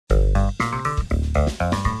Thank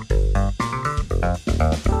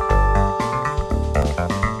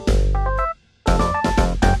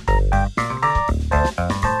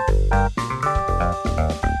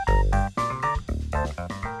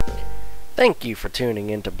you for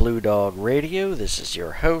tuning into Blue Dog Radio. This is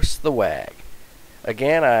your host, The Wag.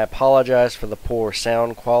 Again, I apologize for the poor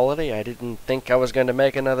sound quality. I didn't think I was going to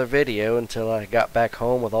make another video until I got back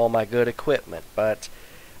home with all my good equipment, but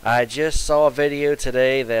I just saw a video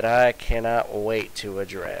today that I cannot wait to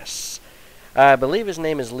address. I believe his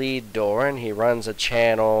name is Lee Doren. He runs a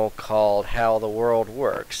channel called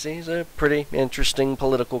HowTheWorldWorks. He's a pretty interesting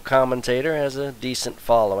political commentator, has a decent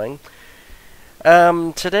following.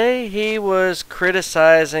 Today he was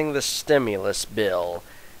criticizing the stimulus bill,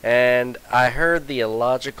 and I heard the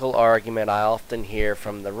illogical argument I often hear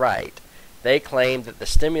from the right. They claim that the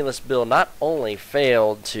stimulus bill not only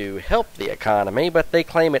failed to help the economy, but they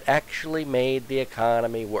claim it actually made the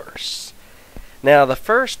economy worse. Now, the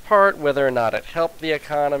first part, whether or not it helped the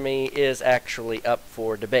economy, is actually up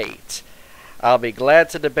for debate. I'll be glad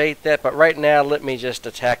to debate that, but right now let me just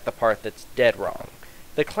attack the part that's dead wrong.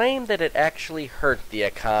 The claim that it actually hurt the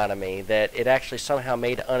economy, that it actually somehow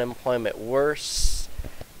made unemployment worse,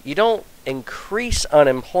 you don't increase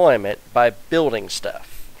unemployment by building stuff.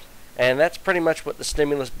 And that's pretty much what the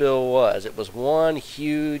stimulus bill was. It was one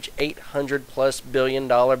huge $800+ billion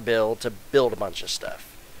bill to build a bunch of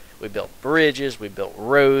stuff. We built bridges, we built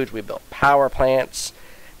roads, we built power plants.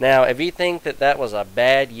 Now, if you think that that was a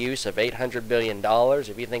bad use of $800 billion,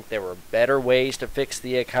 if you think there were better ways to fix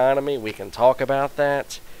the economy, we can talk about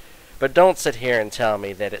that. But don't sit here and tell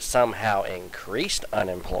me that it somehow increased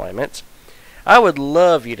unemployment. I would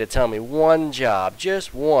love you to tell me one job,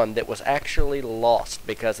 just one, that was actually lost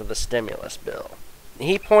because of the stimulus bill.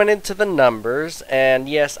 He pointed to the numbers, and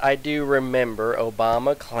yes, I do remember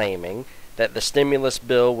Obama claiming that the stimulus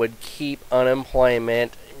bill would keep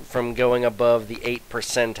unemployment from going above the 8th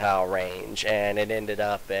percentile range, and it ended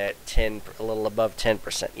up at a little above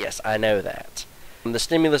 10%. Yes, I know that. The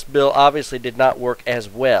stimulus bill obviously did not work as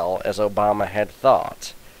well as Obama had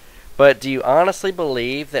thought. But do you honestly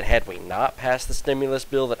believe that had we not passed the stimulus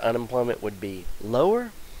bill that unemployment would be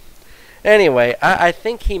lower? Anyway, I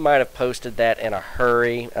think he might have posted that in a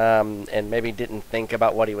hurry and maybe didn't think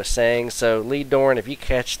about what he was saying. So, Lee Doren, if you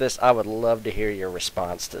catch this, I would love to hear your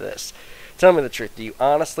response to this. Tell me the truth. Do you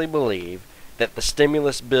honestly believe that the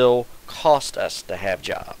stimulus bill cost us to have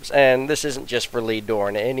jobs? And this isn't just for Lee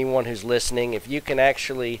Doren. Anyone who's listening, if you can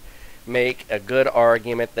actually make a good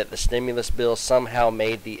argument that the stimulus bill somehow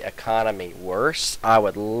made the economy worse, I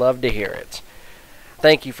would love to hear it.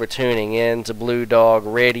 Thank you for tuning in to Blue Dog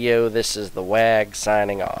Radio. This is the Wag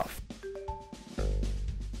signing off.